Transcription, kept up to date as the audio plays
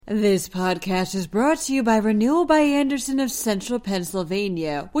This podcast is brought to you by Renewal by Andersen of Central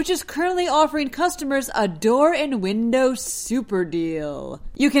Pennsylvania, which is currently offering customers a door and window super deal.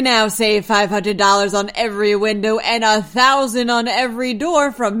 You can now save $500 on every window and $1,000 on every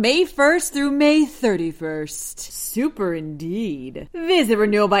door from May 1st through May 31st. Super indeed. Visit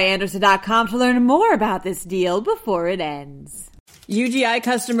renewalbyandersen.com to learn more about this deal before it ends. UGI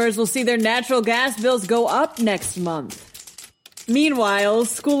customers will see their natural gas bills go up next month. Meanwhile,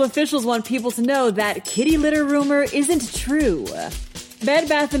 school officials want people to know that kitty litter rumor isn't true. Bed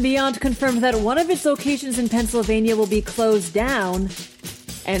Bath & Beyond confirmed that one of its locations in Pennsylvania will be closed down,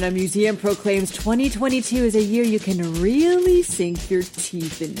 and a museum proclaims 2022 is a year you can really sink your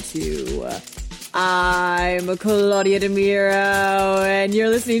teeth into. I'm Claudia DeMiro, and you're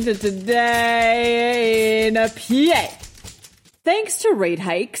listening to Today in PA. Thanks to rate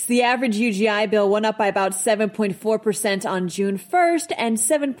hikes, the average UGI bill went up by about 7.4% on June 1st and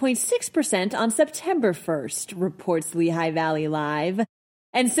 7.6% on September 1st, reports Lehigh Valley Live.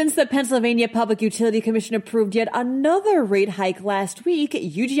 And since the Pennsylvania Public Utility Commission approved yet another rate hike last week,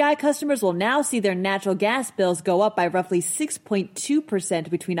 UGI customers will now see their natural gas bills go up by roughly 6.2%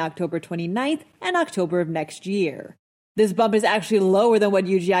 between October 29th and October of next year. This bump is actually lower than what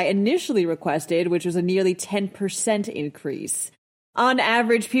UGI initially requested, which was a nearly 10% increase. On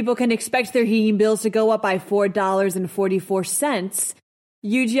average, people can expect their heating bills to go up by $4.44.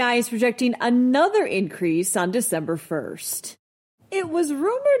 UGI is projecting another increase on December 1st. It was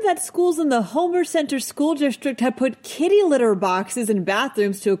rumored that schools in the Homer Center School District had put kitty litter boxes in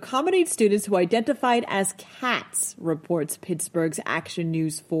bathrooms to accommodate students who identified as cats, reports Pittsburgh's Action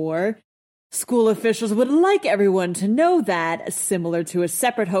News 4. School officials would like everyone to know that, similar to a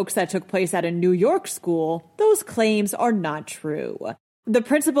separate hoax that took place at a New York school, those claims are not true. The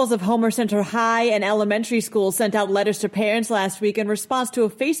principals of Homer Center High and elementary schools sent out letters to parents last week in response to a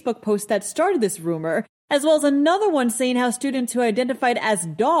Facebook post that started this rumor, as well as another one saying how students who identified as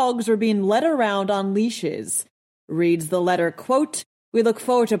dogs were being led around on leashes. Reads the letter, quote, "We look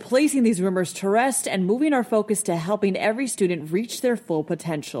forward to placing these rumors to rest and moving our focus to helping every student reach their full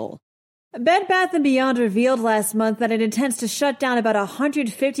potential." Bed Bath & Beyond revealed last month that it intends to shut down about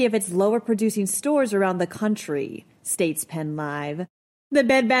 150 of its lower-producing stores around the country, states Penn Live. The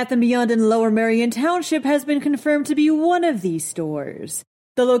Bed Bath & Beyond in Lower Merion Township has been confirmed to be one of these stores.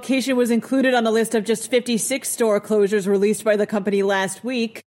 The location was included on a list of just 56 store closures released by the company last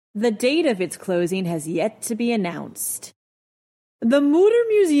week. The date of its closing has yet to be announced. The Mutter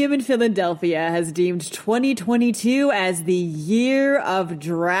Museum in Philadelphia has deemed 2022 as the year of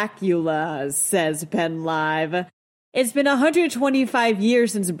Dracula, says Penn Live. It's been 125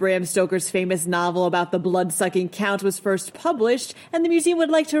 years since Bram Stoker's famous novel about the blood-sucking count was first published, and the museum would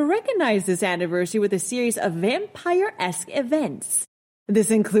like to recognize this anniversary with a series of vampire-esque events.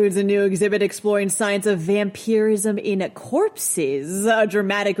 This includes a new exhibit exploring signs of vampirism in corpses, a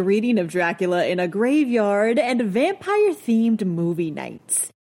dramatic reading of Dracula in a graveyard, and vampire-themed movie nights.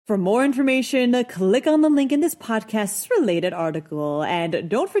 For more information, click on the link in this podcast's related article, and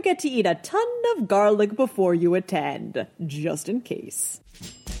don't forget to eat a ton of garlic before you attend, just in case.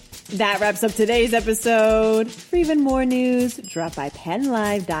 That wraps up today's episode. For even more news, drop by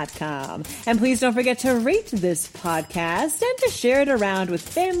PennLive.com. And please don't forget to rate this podcast and to share it around with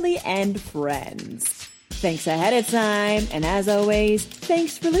family and friends. Thanks ahead of time, and as always,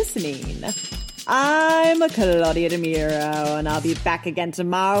 thanks for listening. I'm Claudia DeMiro, and I'll be back again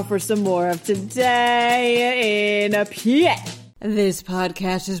tomorrow for some more of Today in PA. This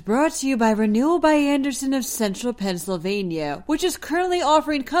podcast is brought to you by Renewal by Andersen of Central Pennsylvania, which is currently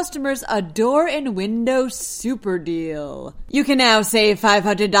offering customers a door and window super deal. You can now save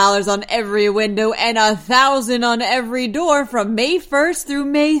 $500 on every window and $1,000 on every door from May 1st through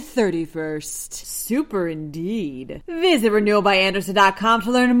May 31st. Super indeed. Visit renewalbyandersen.com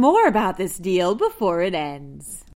to learn more about this deal before it ends.